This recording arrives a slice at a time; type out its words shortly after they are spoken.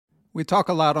We talk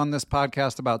a lot on this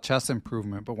podcast about chess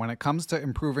improvement, but when it comes to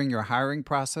improving your hiring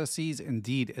processes,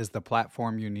 Indeed is the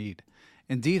platform you need.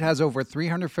 Indeed has over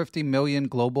 350 million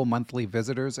global monthly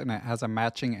visitors, and it has a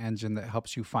matching engine that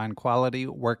helps you find quality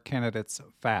work candidates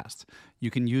fast. You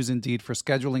can use Indeed for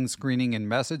scheduling, screening, and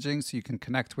messaging so you can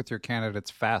connect with your candidates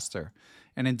faster.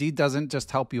 And Indeed doesn't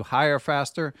just help you hire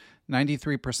faster.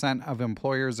 93% of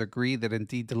employers agree that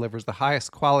Indeed delivers the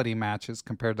highest quality matches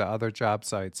compared to other job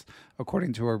sites,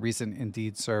 according to a recent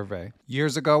Indeed survey.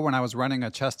 Years ago, when I was running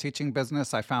a chess teaching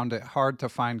business, I found it hard to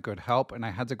find good help, and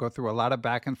I had to go through a lot of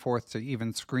back and forth to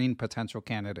even screen potential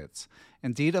candidates.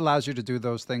 Indeed allows you to do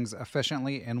those things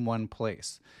efficiently in one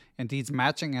place. Indeed's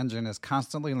matching engine is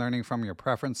constantly learning from your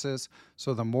preferences,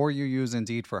 so the more you use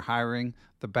Indeed for hiring,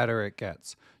 the better it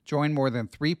gets. Join more than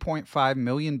 3.5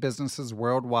 million businesses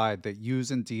worldwide that use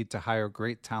Indeed to hire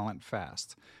great talent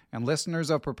fast. And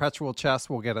listeners of Perpetual Chess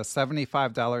will get a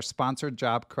 $75 sponsored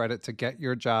job credit to get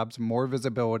your jobs more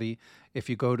visibility if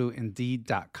you go to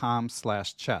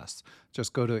Indeed.com/chess.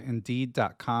 Just go to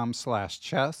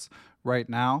Indeed.com/chess right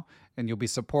now, and you'll be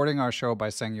supporting our show by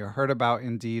saying you heard about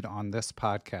Indeed on this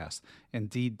podcast.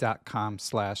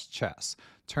 Indeed.com/chess.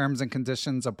 Terms and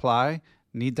conditions apply.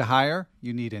 Need to hire?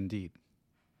 You need Indeed.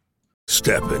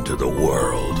 Step into the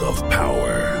world of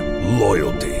power,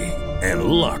 loyalty, and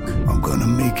luck. I'm gonna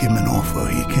make him an offer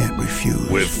he can't refuse.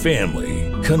 With family,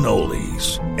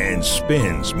 cannolis, and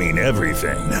spins mean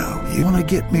everything. Now, you wanna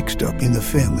get mixed up in the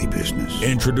family business.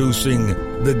 Introducing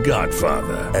The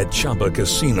Godfather at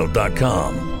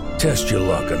ChumbaCasino.com. Test your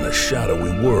luck in the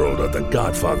shadowy world of The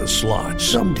Godfather slot.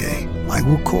 Someday, I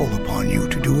will call upon you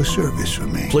to do a service for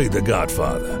me. Play The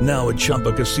Godfather now at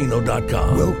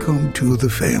ChumbaCasino.com. Welcome to the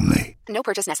family. No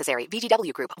purchase necessary.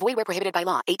 VGW Group. Void where prohibited by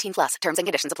law. 18+. Terms and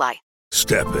conditions apply.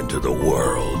 Step into the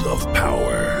world of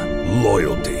power,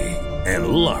 loyalty, and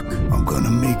luck. I'm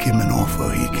gonna make him an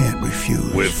offer he can't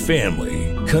refuse. With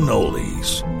family,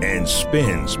 cannolis, and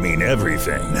spins mean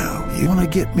everything. Now, you wanna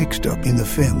get mixed up in the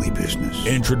family business.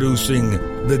 Introducing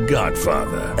The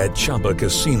Godfather at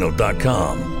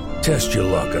ChumbaCasino.com. Test your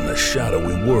luck in the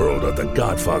shadowy world of The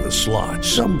Godfather slot.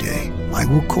 Someday, I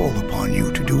will call upon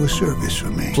you to do a service for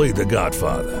me. Play The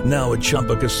Godfather now at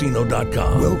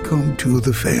ChumbaCasino.com. Welcome to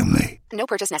the family. No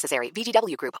purchase necessary.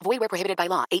 VGW Group. Void where prohibited by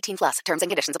law. 18+. Terms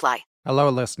and conditions apply. Hello,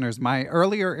 listeners. My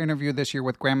earlier interview this year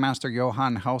with Grandmaster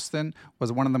Johan Helston was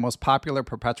one of the most popular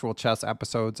Perpetual Chess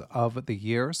episodes of the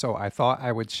year, so I thought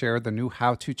I would share the new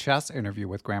How to Chess interview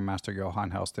with Grandmaster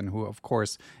Johan Helston, who, of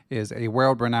course, is a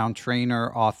world-renowned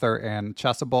trainer, author, and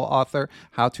Chessable author.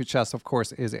 How to Chess, of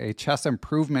course, is a chess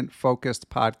improvement-focused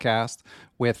podcast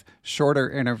with shorter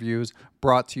interviews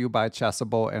brought to you by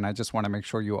Chessable, and I just want to make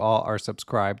sure you all are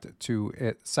subscribed to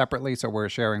it separately. So we're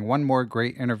sharing one more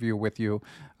great interview with you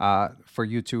for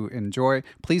you to enjoy.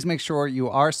 Please make sure you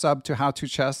are subbed to How to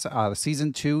Chess.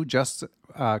 Season 2 just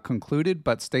concluded,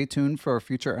 but stay tuned for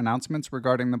future announcements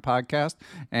regarding the podcast.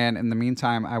 And in the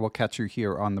meantime, I will catch you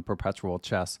here on the Perpetual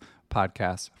Chess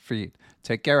podcast feed.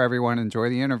 Take care, everyone. Enjoy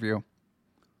the interview.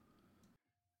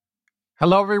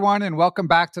 Hello, everyone, and welcome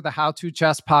back to the How to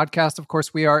Chess podcast. Of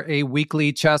course, we are a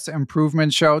weekly chess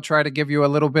improvement show. Try to give you a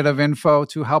little bit of info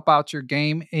to help out your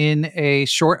game in a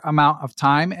short amount of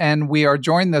time. And we are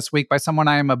joined this week by someone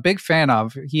I am a big fan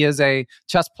of. He is a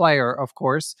chess player, of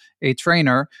course, a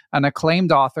trainer, an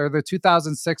acclaimed author, the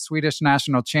 2006 Swedish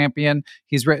national champion.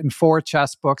 He's written 4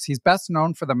 chess books. He's best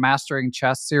known for the Mastering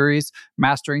Chess series,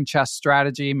 Mastering Chess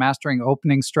Strategy, Mastering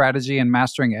Opening Strategy, and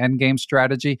Mastering Endgame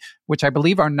Strategy, which I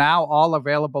believe are now all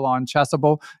available on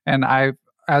Chessable. And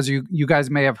as you guys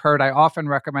may have heard, I often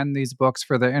recommend these books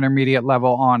for the intermediate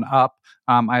level on up.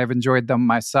 I have enjoyed them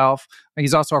myself.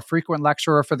 He's also a frequent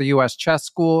lecturer for the U.S. Chess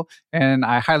School, and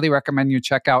I highly recommend you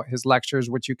check out his lectures,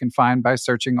 which you can find by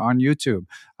searching on YouTube.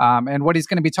 And what he's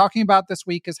going to be talking about this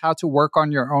week is how to work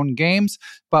on your own games.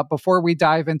 But before we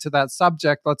dive into that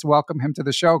subject, let's welcome him to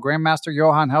the show, Grandmaster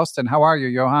Johan Helston. How are you,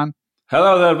 Johan?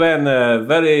 Hello there, Ben.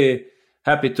 Very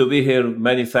happy to be here.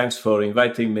 Many thanks for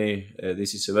inviting me.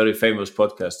 This is a very famous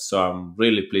podcast, so I'm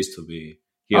really pleased to be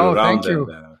here around. Thank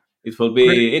you. And, it will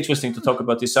be interesting to talk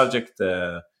about this subject,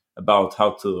 about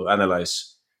how to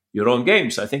analyze your own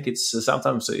games. I think it's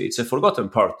sometimes it's a forgotten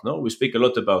part. No, we speak a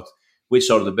lot about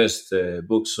which are the best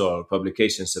books or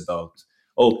publications about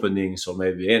openings or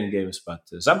maybe end games, but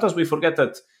sometimes we forget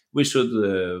that we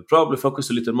should probably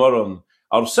focus a little more on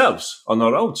ourselves, on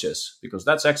our own chess, because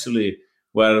that's actually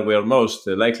where we are most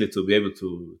likely to be able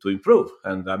to improve.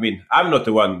 And I mean, I'm not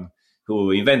the one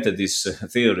who invented this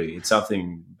theory. It's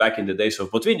something back in the days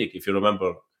of Botvinnik, if you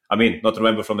remember. I mean, not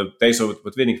remember from the days of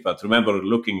Botvinnik, but remember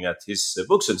looking at his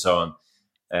books and so on.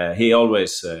 He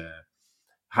always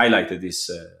highlighted this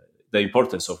the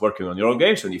importance of working on your own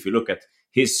games. And if you look at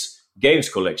his games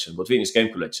collection, Botvinnik's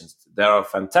game collections, there are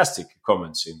fantastic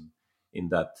comments in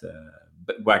that.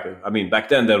 Back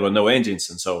then there were no engines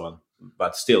and so on,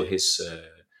 but still his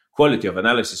quality of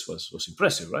analysis was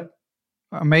impressive, right?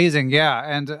 Amazing, yeah.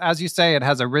 And as you say, it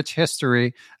has a rich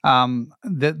history,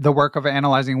 the work of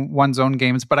analyzing one's own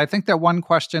games. But I think that one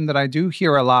question that I do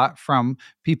hear a lot from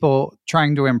people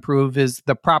trying to improve is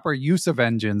the proper use of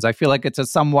engines. I feel like it's a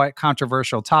somewhat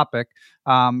controversial topic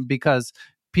because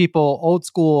people, old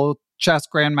school chess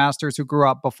grandmasters who grew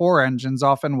up before engines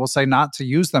often will say not to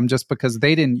use them just because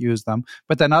they didn't use them.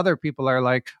 But then other people are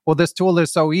like, well, this tool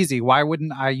is so easy. Why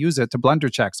wouldn't I use it to blunder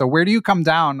check? So where do you come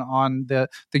down on the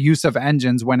use of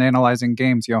engines when analyzing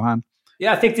games, Johan?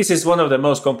 Yeah, I think this is one of the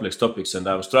most complex topics, and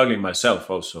I was struggling myself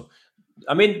also.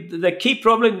 I mean, the key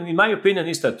problem, in my opinion,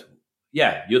 is that,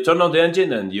 you turn on the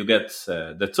engine and you get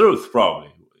the truth,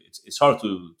 probably. It's hard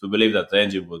to believe that the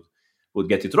engine would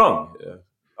get it wrong.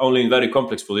 Only in very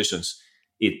complex positions,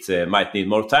 it might need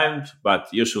more time, but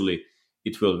usually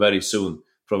it will very soon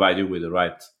provide you with the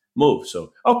right move.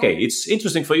 So, okay, it's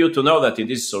interesting for you to know that in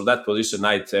this or that position,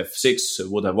 knight f6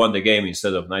 would have won the game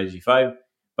instead of knight g5.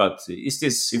 But is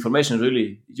this information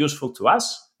really useful to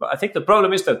us? But I think the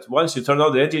problem is that once you turn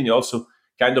on the engine, you also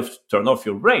kind of turn off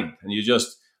your brain, and you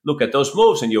just look at those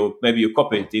moves and maybe you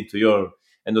copy it into your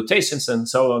annotations and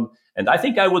so on. And I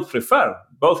think I would prefer,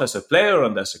 both as a player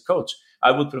and as a coach, I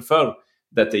would prefer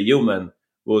that a human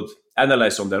would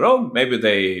analyze on their own. Maybe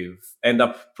they end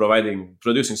up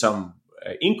producing some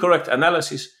incorrect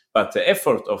analysis, but the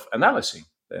effort of analyzing,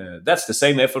 that's the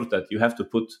same effort that you have to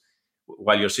put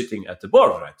while you're sitting at the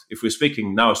board, right? If we're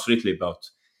speaking now strictly about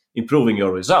improving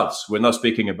your results, we're not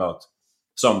speaking about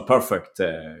some perfect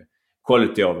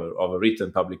quality of a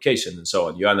written publication and so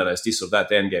on. You analyze this or that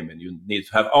endgame and you need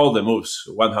to have all the moves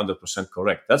 100%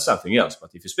 correct. That's something else.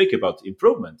 But if you speak about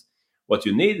improvement, what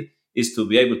you need is to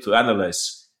be able to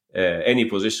analyze any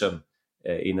position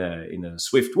in a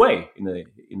swift way,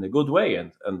 in a good way,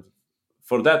 and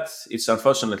for that, it's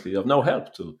unfortunately of no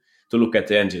help to look at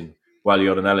the engine while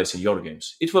you're analyzing your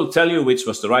games. It will tell you which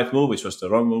was the right move, which was the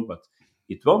wrong move, but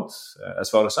it won't, as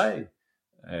far as I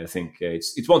think,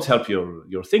 it won't help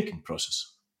your thinking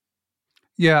process.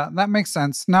 Yeah, that makes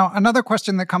sense. Now, another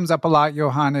question that comes up a lot,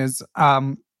 Johan, is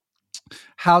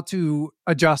how to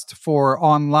adjust for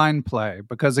online play.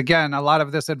 Because again, a lot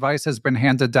of this advice has been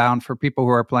handed down for people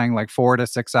who are playing like 4 to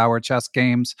 6 hour chess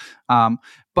games.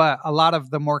 But a lot of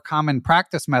the more common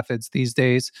practice methods these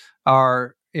days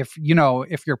are, if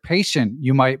you're patient,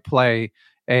 you might play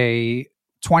a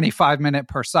 25-minute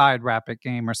per side rapid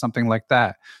game or something like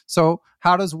that. So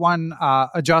how does one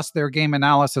adjust their game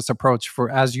analysis approach for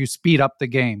as you speed up the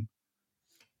game?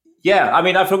 Yeah, I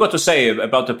mean, I forgot to say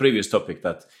about the previous topic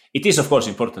that it is, of course,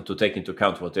 important to take into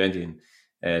account what the engine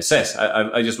says.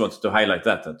 I just wanted to highlight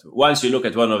that once you look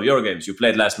at one of your games, you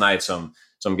played last night some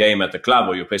game at the club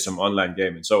or you play some online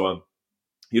game and so on.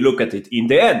 You look at it in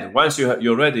the end, once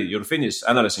you're ready, you're finished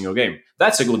analyzing your game.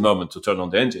 That's a good moment to turn on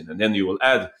the engine, and then you will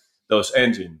add those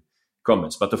engine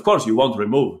comments. But of course, you won't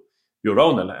remove your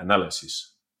own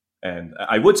analysis. And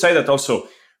I would say that also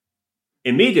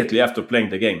immediately after playing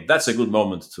the game, that's a good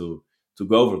moment to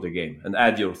go over the game and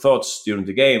add your thoughts during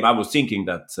the game. I was thinking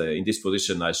that in this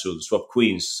position I should swap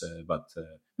queens, but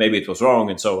maybe it was wrong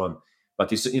and so on.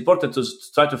 But it's important to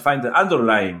try to find the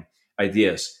underlying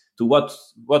ideas to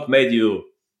what made you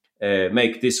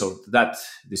make this or that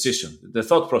decision. The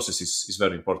thought process is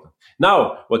very important.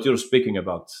 Now, what you're speaking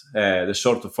about, the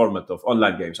shorter format of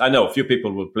online games. I know a few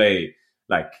people will play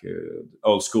like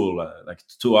old school, like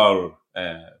 2 hour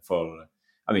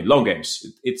long games.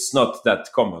 It's not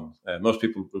that common. Most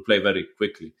people will play very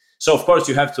quickly. So, of course,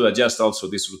 you have to adjust also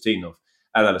this routine of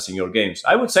analyzing your games.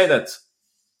 I would say that,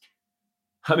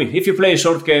 if you play a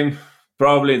short game,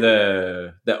 probably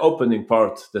the opening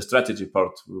part, the strategy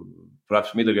part,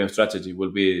 perhaps middle game strategy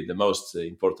will be the most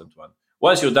important one.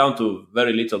 Once you're down to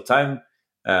very little time,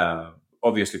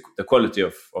 obviously the quality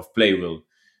of play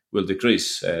will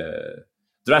decrease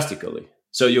drastically.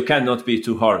 So you cannot be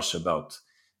too harsh about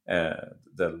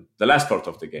the last part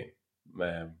of the game.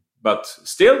 But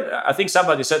still, I think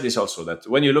somebody said this also, that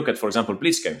when you look at, for example,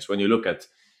 Blitz games, when you look at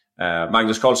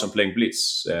Magnus Carlsen playing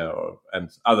Blitz and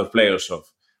other players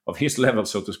of his level,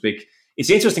 so to speak, it's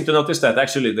interesting to notice that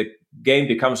actually the game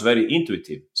becomes very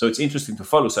intuitive. So it's interesting to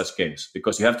follow such games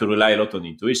because you have to rely a lot on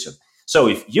intuition. So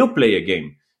if you play a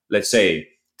game, let's say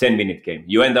 10-minute game,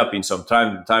 you end up in some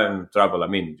time trouble.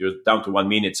 You're down to 1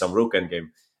 minute, some rook endgame,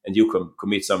 and you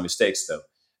commit some mistakes though.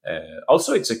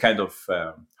 Also, it's a kind of,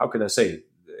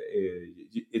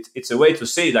 it's a way to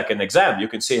see, like an exam. You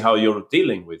can see how you're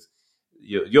dealing with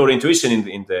your intuition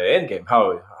in the end game,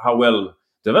 how well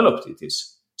developed it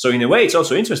is. So in a way, it's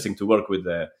also interesting to work with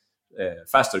the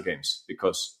faster games,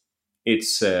 because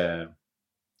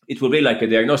it will be like a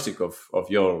diagnostic of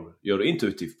your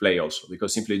intuitive play also,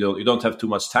 because simply you don't have too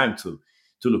much time to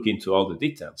look into all the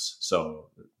details. So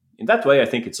in that way, I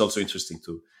think it's also interesting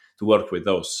to work with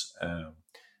those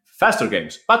faster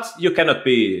games, but you cannot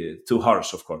be too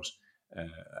harsh, of course,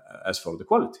 as for the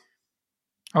quality.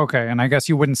 Okay, and I guess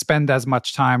you wouldn't spend as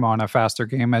much time on a faster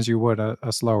game as you would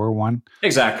a slower one.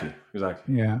 Exactly.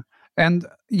 Yeah. And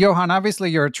Johan,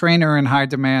 obviously you're a trainer in high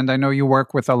demand. I know you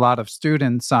work with a lot of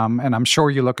students, and I'm sure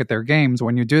you look at their games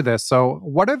when you do this. So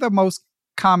what are the most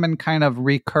common kind of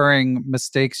recurring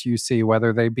mistakes you see,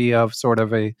 whether they be of sort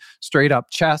of a straight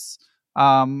up chess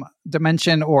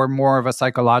dimension or more of a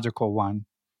psychological one?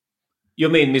 You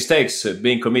mean mistakes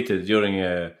being committed during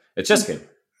a chess game?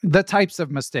 The types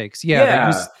of mistakes,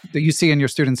 that you see in your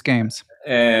students' games.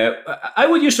 I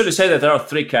would usually say that there are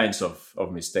three kinds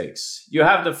of mistakes. You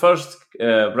have the first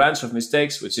branch of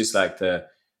mistakes, which is like the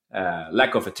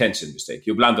lack of attention mistake.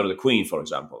 You blunder the queen, for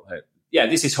example.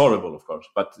 This is horrible, of course,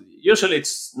 but usually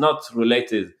it's not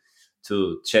related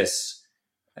to chess.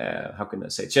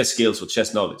 Chess skills or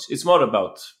chess knowledge. It's more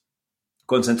about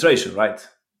concentration, right?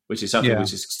 Which is something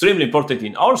which is extremely important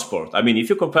in our sport. I mean, if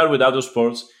you compare with other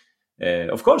sports,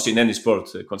 of course, in any sport,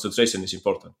 concentration is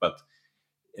important. But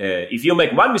if you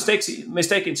make one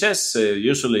mistake in chess,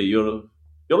 usually you're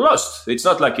lost. It's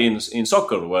not like in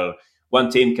soccer, where one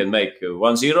team can make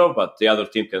 1-0, but the other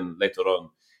team can later on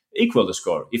equal the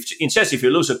score. In chess, if you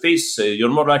lose a piece, you're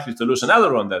more likely to lose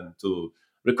another one than to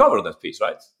recover that piece,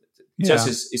 right? Chess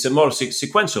is a more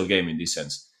sequential game in this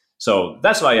sense. So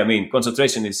that's why, I mean,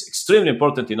 concentration is extremely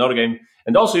important in our game.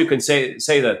 And also you can say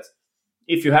that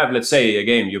if you have, let's say, a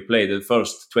game, you play the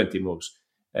first 20 moves,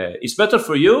 it's better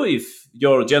for you if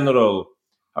your general,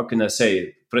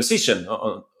 precision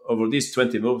over these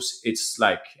 20 moves, it's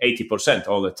like 80%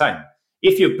 all the time.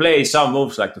 If you play some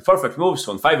moves, like the perfect moves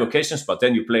on 5 occasions, but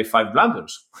then you play 5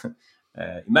 blunders,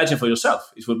 imagine for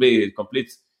yourself, it would be a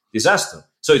complete disaster.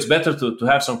 So it's better to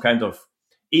have some kind of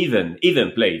even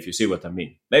play, if you see what I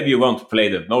mean. Maybe you won't play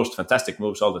the most fantastic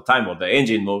moves all the time, or the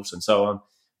engine moves and so on,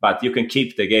 but you can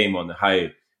keep the game on a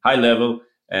high level,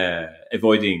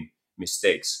 avoiding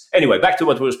mistakes. Anyway, back to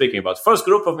what we were speaking about. First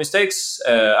group of mistakes,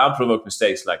 unprovoked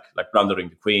mistakes, like blundering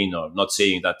the queen or not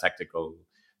seeing that tactical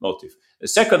motive. The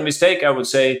second mistake, I would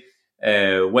say,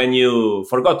 when you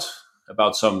forgot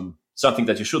about something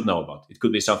that you should know about. It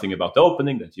could be something about the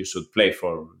opening, that you should play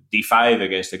for d5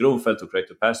 against the Grunfeld to create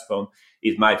a passed pawn.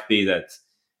 It might be that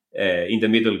in the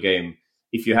middle game,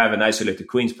 if you have an isolated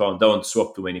queen's pawn, don't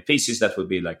swap too many pieces. That would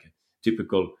be like a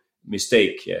typical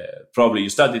mistake. Probably you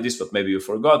studied this, but maybe you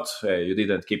forgot. You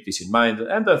didn't keep this in mind.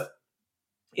 And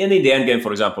in the end game,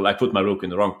 for example, I put my rook in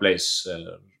the wrong place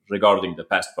regarding the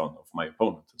passed pawn of my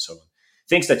opponent and so on.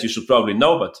 Things that you should probably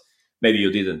know, but maybe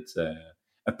you didn't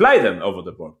apply them over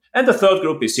the board. And the third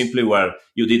group is simply where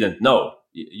you didn't know.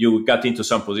 You got into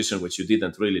some position which you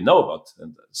didn't really know about.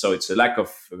 And so it's a lack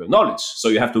of knowledge. So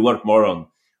you have to work more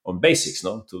on basics,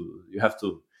 no? You have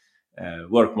to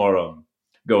work more on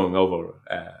going over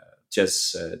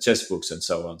chess books and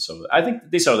so on. So I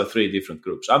think these are the three different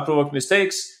groups: unprovoked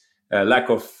mistakes, lack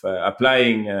of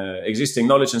applying existing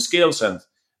knowledge and skills, and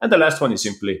the last one is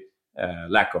simply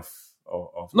lack of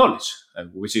knowledge,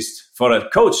 which is, for a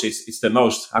coach, it's the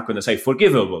most,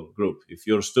 forgivable group. If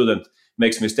your student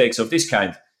makes mistakes of this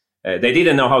kind, they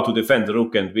didn't know how to defend the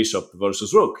rook and bishop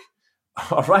versus rook.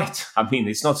 All right. I mean,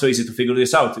 it's not so easy to figure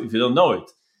this out if you don't know it.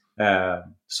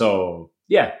 So,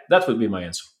 that would be my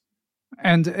answer.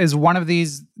 And is one of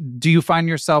these, do you find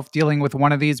yourself dealing with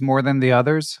one of these more than the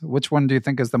others? Which one do you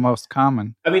think is the most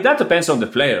common? I mean, that depends on the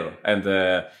player.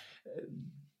 And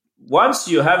once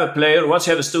you have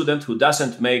a student who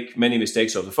doesn't make many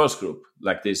mistakes of the first group,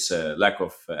 like this lack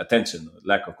of attention,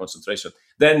 lack of concentration,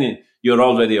 then you're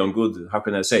already on good,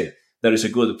 there is a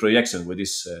good projection with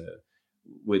this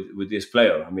with this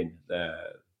player. I mean,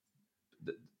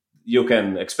 you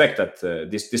can expect that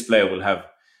this player will have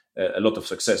a lot of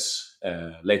success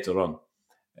later on.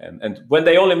 And when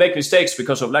they only make mistakes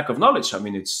because of lack of knowledge, I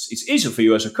mean, it's easier for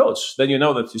you as a coach. Then you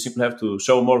know that you simply have to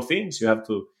show more things. You have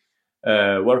to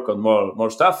work on more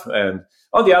stuff. And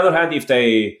on the other hand,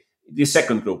 this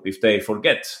second group, if they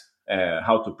forget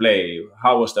how to play,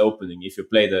 how was the opening? If you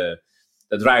play the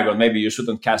dragon, maybe you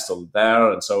shouldn't castle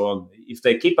there and so on. If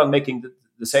they keep on making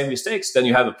the same mistakes, then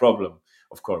you have a problem,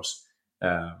 of course.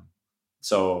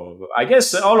 So I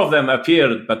guess all of them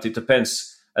appear, but it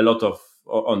depends a lot of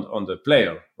on the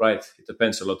player, right? It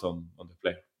depends a lot on the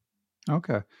player.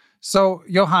 Okay. So,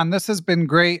 Johan, this has been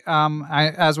great.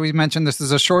 As we mentioned, this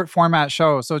is a short format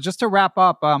show. So just to wrap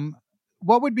up,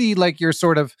 what would be like your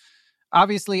sort of,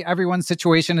 obviously everyone's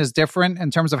situation is different in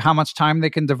terms of how much time they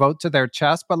can devote to their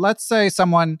chess. But let's say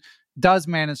someone does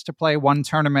manage to play one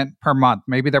tournament per month.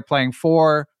 Maybe they're playing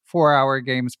 4-hour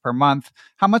games per month.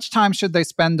 How much time should they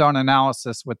spend on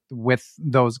analysis with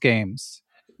those games?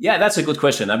 Yeah, that's a good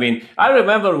question. I mean, I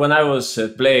remember when I was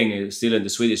playing still in the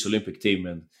Swedish Olympic team,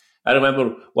 and I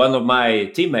remember one of my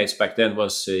teammates back then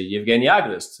was Evgeny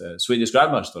Agrest, Swedish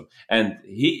Grandmaster. And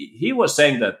he was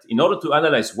saying that in order to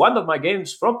analyze one of my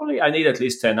games properly, I need at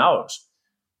least 10 hours.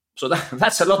 So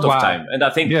that's a lot of time. And I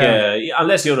think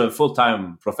unless you're a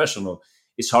full-time professional,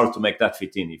 it's hard to make that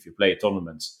fit in if you play a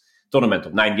tournament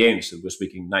of 9 games. We're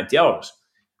speaking 90 hours.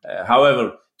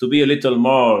 However, to be a little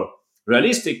more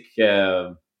realistic,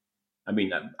 I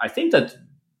mean, I think that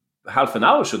half an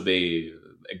hour should be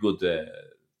a good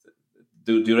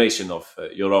duration of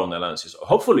your own analysis.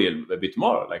 Hopefully a bit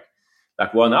more,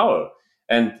 like 1 hour.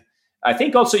 And I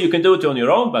think also you can do it on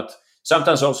your own, but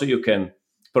sometimes also you can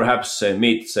perhaps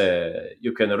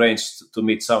you can arrange to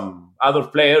meet some other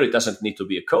player. It doesn't need to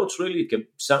be a coach, really. It can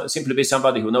simply be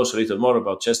somebody who knows a little more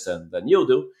about chess than you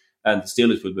do, and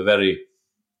still it will be very,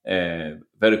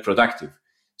 very productive.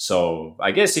 So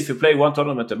I guess if you play one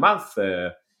tournament a month,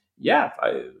 if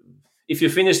you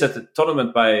finish that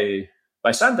tournament by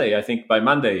Sunday, I think by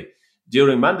Monday,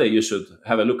 during Monday, you should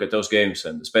have a look at those games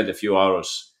and spend a few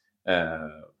hours,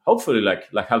 hopefully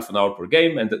like half an hour per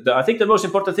game. And I think the most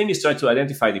important thing is trying to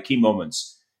identify the key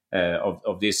moments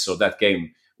of this or that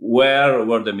game. Where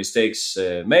were the mistakes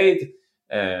made?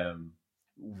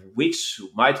 Which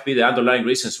might be the underlying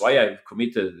reasons why I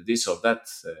committed this or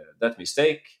that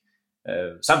mistake.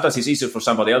 Sometimes it's easier for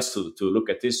somebody else to look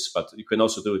at this, but you can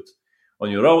also do it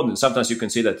on your own. And sometimes you can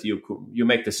see that you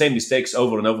make the same mistakes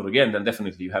over and over again. Then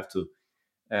definitely you have to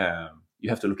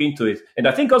look into it. And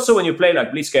I think also when you play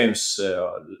like Blitz games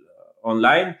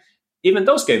online, even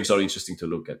those games are interesting to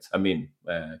look at. I mean,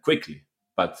 quickly,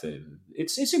 but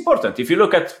it's important. If you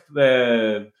look at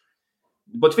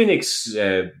Botvinnik's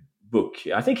book,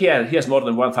 I think he has more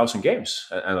than 1,000 games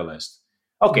analyzed.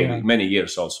 Okay, many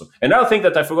years also. Another thing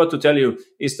that I forgot to tell you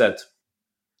is that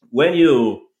when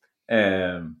you're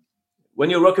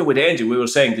working with the engine, we were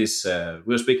saying this,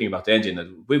 we were speaking about the engine,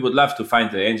 and we would love to find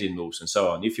the engine moves and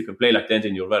so on. If you can play like the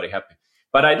engine, you're very happy.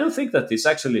 But I do think that it's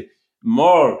actually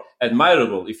more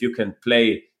admirable if you can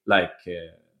play like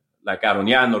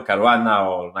Aronian or Caruana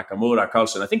or Nakamura,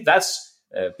 Carlsen. I think that's,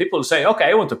 people say, okay,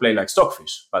 I want to play like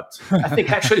Stockfish. But I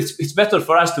think actually it's better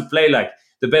for us to play like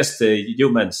the best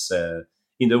humans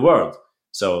in the world.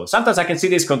 So sometimes I can see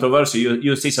this controversy.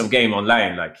 You see some game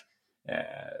online like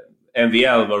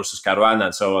MVL versus Caruana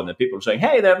and so on, and people saying,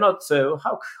 hey, they're not,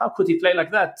 how could he play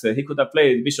like that? He could have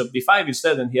played Bishop D5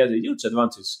 instead, and he had a huge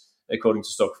advantage according to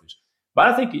Stockfish. But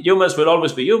I think humans will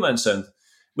always be humans, and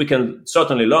we can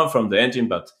certainly learn from the engine,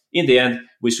 but in the end,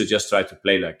 we should just try to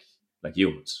play like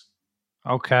humans.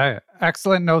 Okay.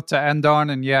 Excellent note to end on.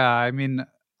 And yeah, I mean,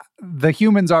 the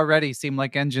humans already seem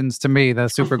like engines to me, the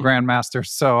super grandmasters.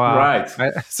 So, right.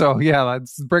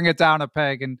 Let's bring it down a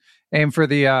peg and aim for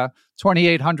the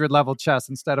 2,800 level chess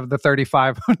instead of the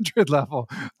 3,500 level.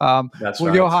 That's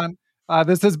right. Johan,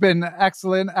 this has been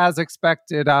excellent as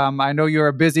expected. I know you're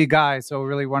a busy guy, so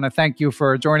really want to thank you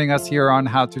for joining us here on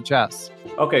How to Chess.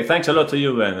 Okay, thanks a lot to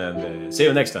you, and see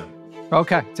you next time.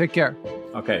 Okay, take care.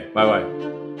 Okay,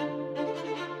 bye-bye.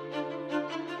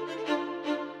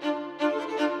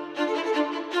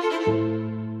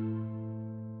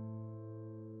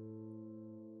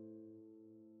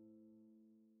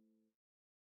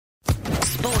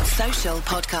 Social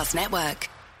Podcast Network.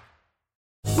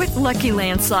 With Lucky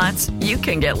Land Slots, you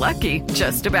can get lucky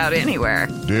just about anywhere.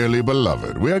 Dearly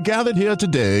beloved, we are gathered here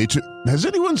today to... Has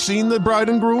anyone seen the bride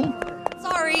and groom?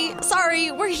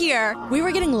 Sorry, we're here. We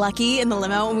were getting lucky in the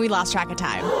limo and we lost track of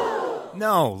time.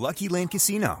 No, Lucky Land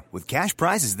Casino, with cash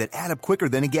prizes that add up quicker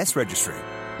than a guest registry.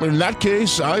 In that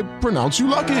case, I pronounce you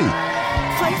lucky.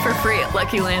 Play for free at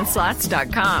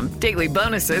LuckyLandSlots.com. Daily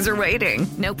bonuses are waiting.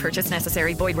 No purchase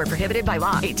necessary. Void where prohibited by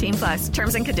law. 18+.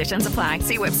 Terms and conditions apply.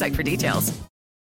 See website for details.